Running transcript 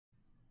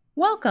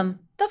Welcome!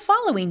 The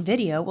following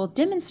video will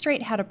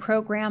demonstrate how to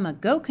program a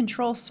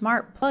GoControl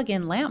Smart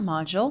Plug-in lamp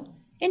module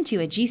into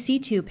a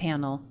GC2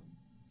 panel.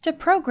 To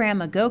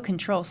program a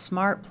GoControl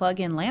Smart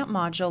Plug-in lamp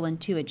module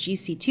into a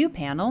GC2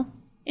 panel,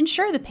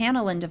 ensure the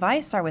panel and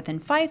device are within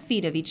 5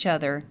 feet of each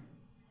other.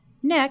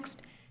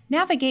 Next,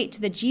 navigate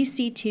to the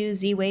GC2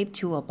 Z-Wave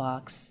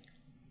Toolbox.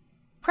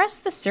 Press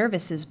the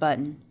Services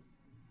button.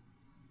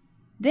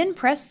 Then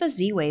press the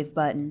Z-Wave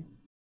button.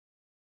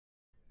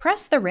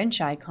 Press the wrench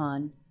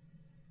icon.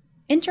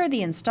 Enter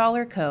the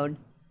installer code.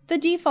 The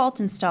default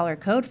installer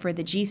code for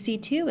the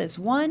GC2 is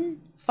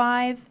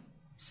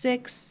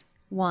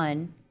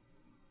 1561.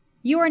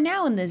 You are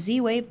now in the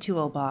Z-Wave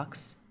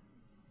Toolbox.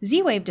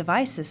 Z-Wave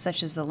devices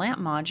such as the lamp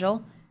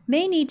module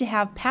may need to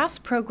have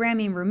past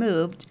programming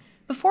removed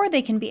before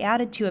they can be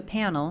added to a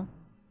panel,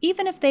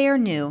 even if they are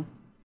new.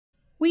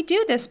 We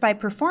do this by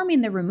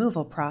performing the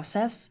removal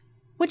process,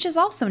 which is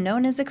also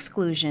known as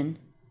exclusion.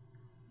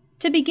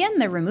 To begin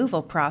the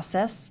removal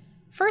process,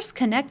 first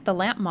connect the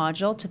lamp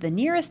module to the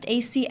nearest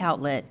AC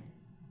outlet.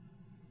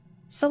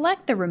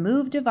 Select the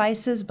Remove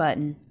Devices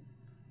button.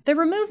 The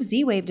Remove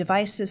Z-Wave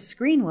Devices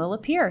screen will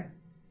appear.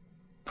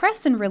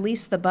 Press and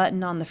release the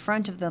button on the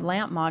front of the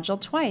lamp module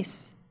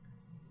twice.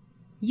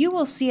 You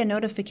will see a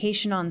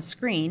notification on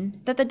screen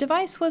that the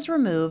device was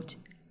removed.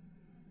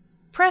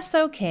 Press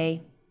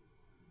OK.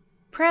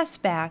 Press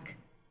back.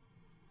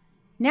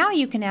 Now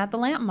you can add the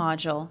lamp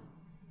module.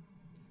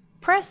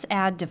 Press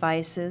Add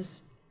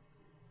Devices.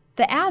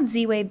 The Add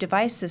Z-Wave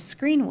Devices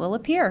screen will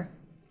appear.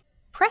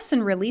 Press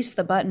and release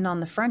the button on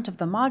the front of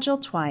the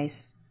module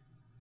twice.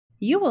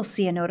 You will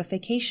see a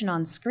notification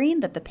on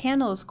screen that the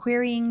panel is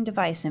querying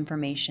device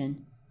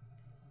information.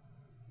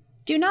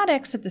 Do not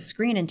exit the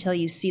screen until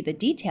you see the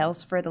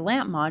details for the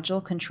lamp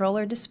module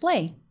controller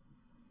display.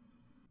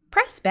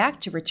 Press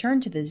back to return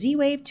to the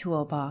Z-Wave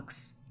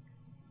Toolbox.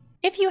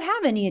 If you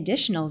have any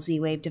additional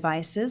Z-Wave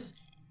devices,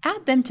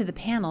 add them to the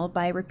panel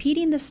by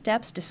repeating the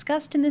steps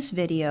discussed in this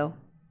video.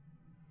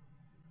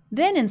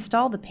 Then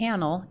install the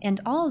panel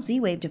and all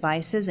Z-Wave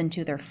devices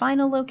into their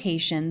final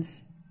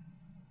locations.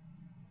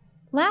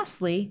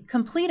 Lastly,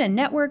 complete a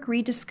network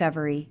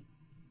rediscovery.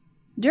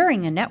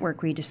 During a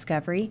network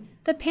rediscovery,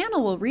 the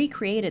panel will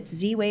recreate its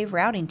Z-Wave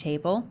routing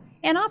table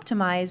and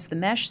optimize the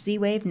mesh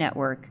Z-Wave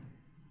network.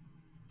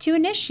 To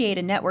initiate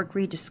a network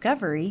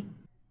rediscovery,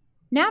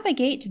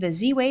 navigate to the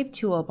Z-Wave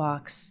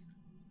Toolbox.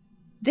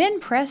 Then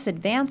press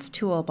Advanced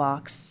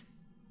Toolbox.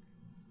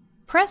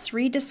 Press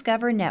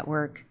Rediscover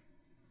Network.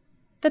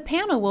 The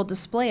panel will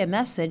display a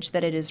message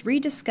that it is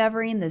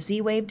rediscovering the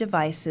Z-Wave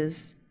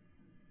devices.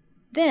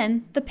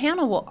 Then, the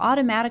panel will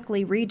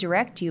automatically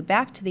redirect you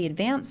back to the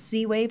Advanced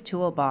Z-Wave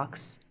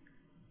Toolbox.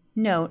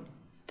 Note,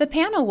 the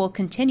panel will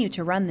continue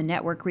to run the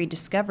network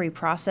rediscovery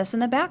process in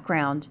the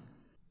background.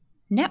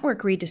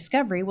 Network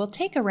rediscovery will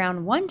take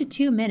around 1 to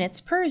 2 minutes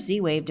per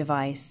Z-Wave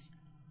device.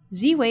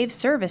 Z-Wave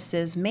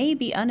services may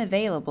be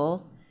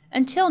unavailable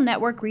until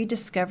network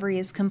rediscovery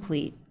is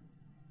complete.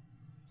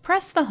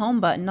 Press the Home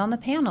button on the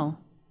panel.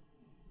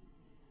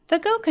 The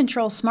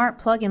GoControl Smart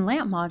Plug-in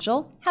Lamp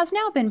module has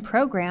now been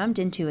programmed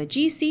into a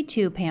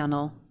GC2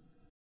 panel.